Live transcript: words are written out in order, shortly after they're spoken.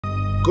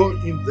go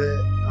in there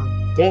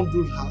and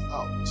bundle her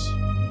out.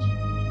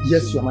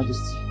 Yes, Your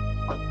Majesty.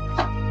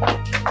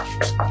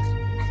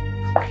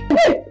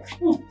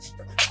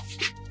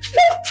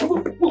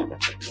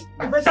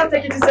 You better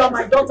take it easy on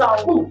my daughter.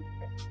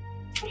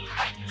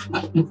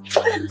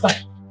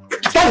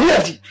 Stop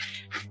here!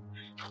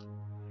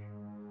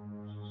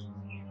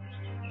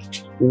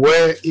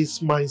 Where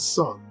is my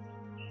son?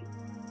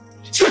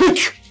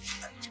 Speak!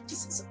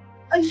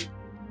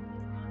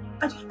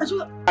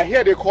 I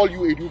hear they call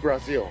you Edu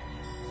Brazil.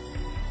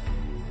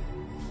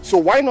 So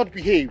why not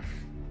behave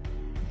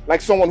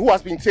like someone who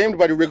has been tamed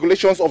by the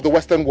regulations of the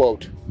Western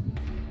world?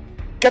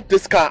 Get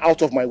this car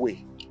out of my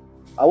way.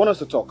 I want us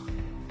to talk.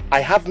 I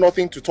have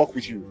nothing to talk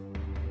with you.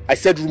 I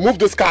said remove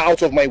this car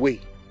out of my way.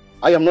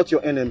 I am not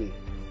your enemy.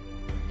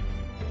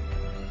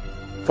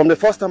 From the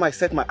first time I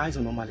set my eyes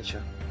on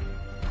Omalisha,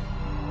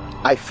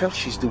 I felt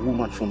she's the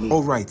woman for me.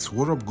 Alright,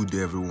 what up good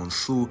day everyone?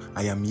 So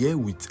I am here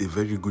with a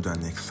very good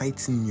and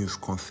exciting news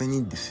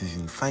concerning the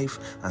season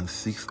 5 and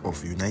 6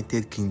 of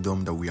United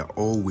Kingdom that we are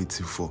all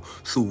waiting for.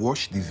 So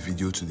watch this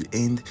video to the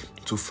end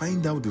to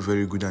find out the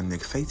very good and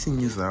exciting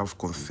news I have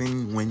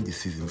concerning when the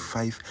season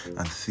 5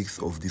 and 6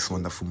 of this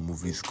wonderful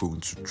movie is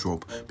going to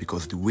drop,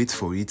 because the wait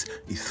for it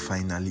is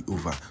finally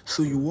over.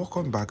 So you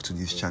welcome back to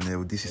this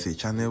channel. This is a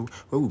channel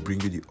where we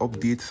bring you the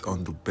updates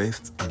on the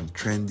best and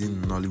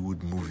trending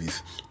Nollywood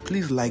movies.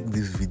 Please like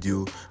this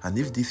video, and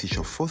if this is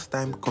your first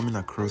time coming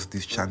across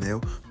this channel,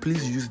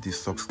 please use the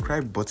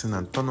subscribe button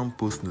and turn on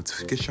post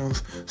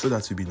notifications so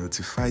that you'll be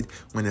notified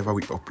whenever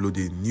we upload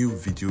a new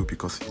video,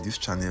 because this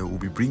channel will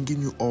be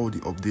bringing you all the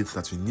updates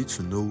that you need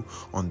to know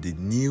on the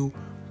new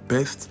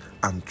best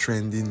and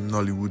trending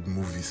Nollywood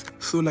movies.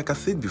 So like I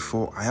said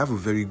before, I have a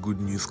very good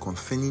news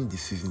concerning the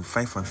season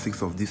 5 and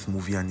 6 of this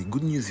movie, and the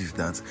good news is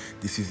that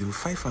the season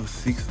 5 and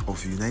 6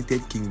 of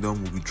United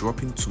Kingdom will be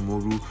dropping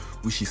tomorrow,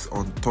 which is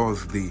on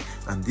Thursday,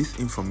 and this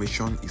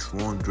information is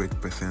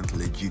 100%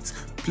 legit.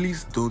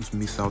 Please don't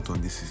miss out on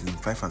the season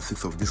 5 and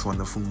 6 of this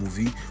wonderful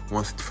movie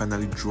once it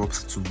finally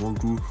drops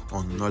tomorrow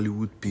on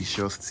Nollywood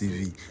Pictures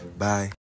TV. Bye.